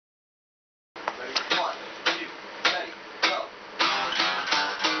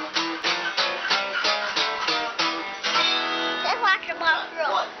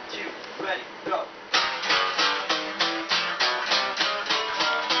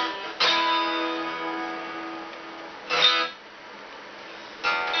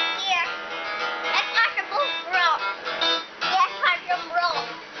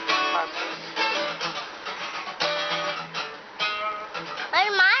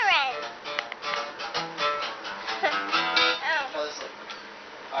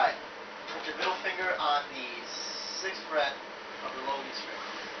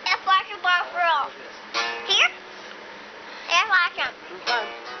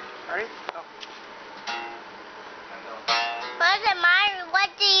Ready? Go. What's it mine?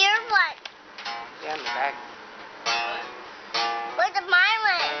 What's the your one? Yeah, in the bag. What's the mine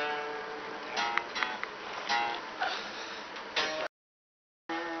one?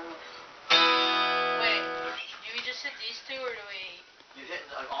 Wait, do we just hit these two, or do we? You hit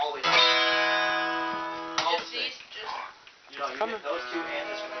all the way down. Just these? Just. You know, you hit those two and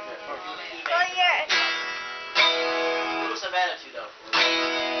this one right there. For yours. Give us some attitude though.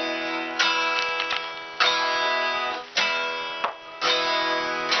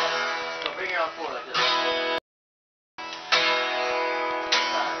 So bring it on forward like this.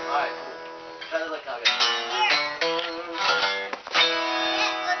 Alright, cool. Try to look how good.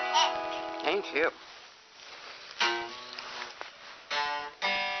 Ain't you?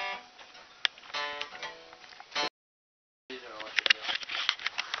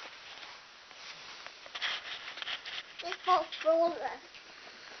 It's for Roller.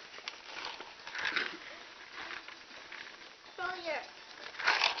 Roller.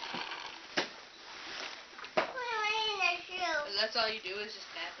 That's all you do is just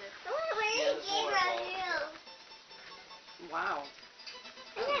tap it? Wow.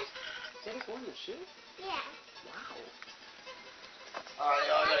 Did it go in the shoe? Yeah. Wow. Alright,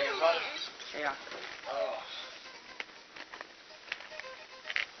 y'all gotta get running. Yeah. Oh.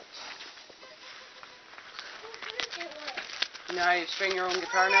 You know how you string your own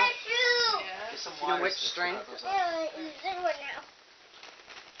guitar now? Yeah. Get some You know wires which to string? cut those out.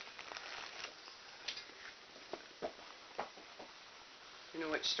 You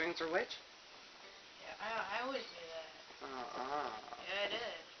know which strings are which? Yeah, I always knew that. Yeah, I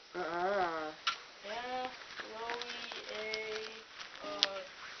did. Yeah, Chloe,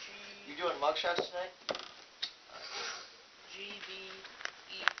 G. You doing mugshots tonight? G, B,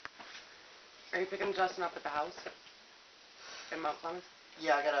 E. Are you picking Justin up at the house? In Mount Clemens?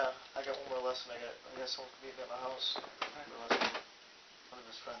 Yeah, I got one more lesson. I got someone to meet me at my house. One of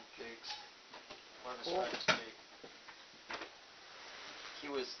his friends, Jake's. One of his friends, Jake. He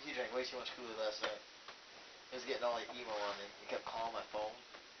drank way too much Kool-Aid last night. He was getting all like emo on me. He kept calling my phone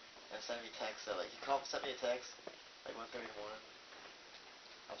and sending me texts that sent me a text like 1:30 in the morning.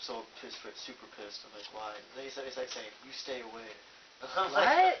 I'm so pissed, super pissed. I'm like, why? And then he sent me a text saying, "You stay away."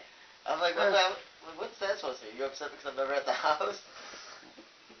 What? I'm like, what's that supposed to be? You upset because I'm never at the house?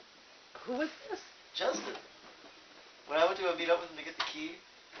 Who was this? Justin. When I went to meet up with him to get the key,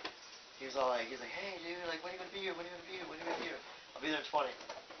 he was like, hey dude, like, when are you gonna be here? When are you gonna be here? When are you gonna be here? I'll be there in 20.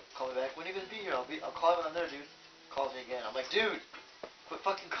 Call me back. When are you gonna be here? I'll call you when I'm there, dude. Calls me again. I'm like, dude, quit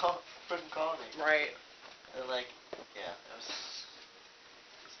fucking calling me. Right. And like, yeah, it was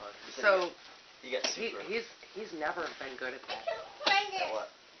fun. So he got super. he's never been good at that. At what?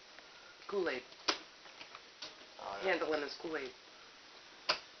 Kool-Aid. Oh, yeah. Handling his Kool-Aid.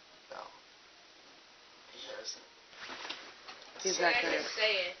 No. He is. He's not good. Just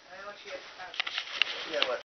say it. I don't want you to. Yeah, but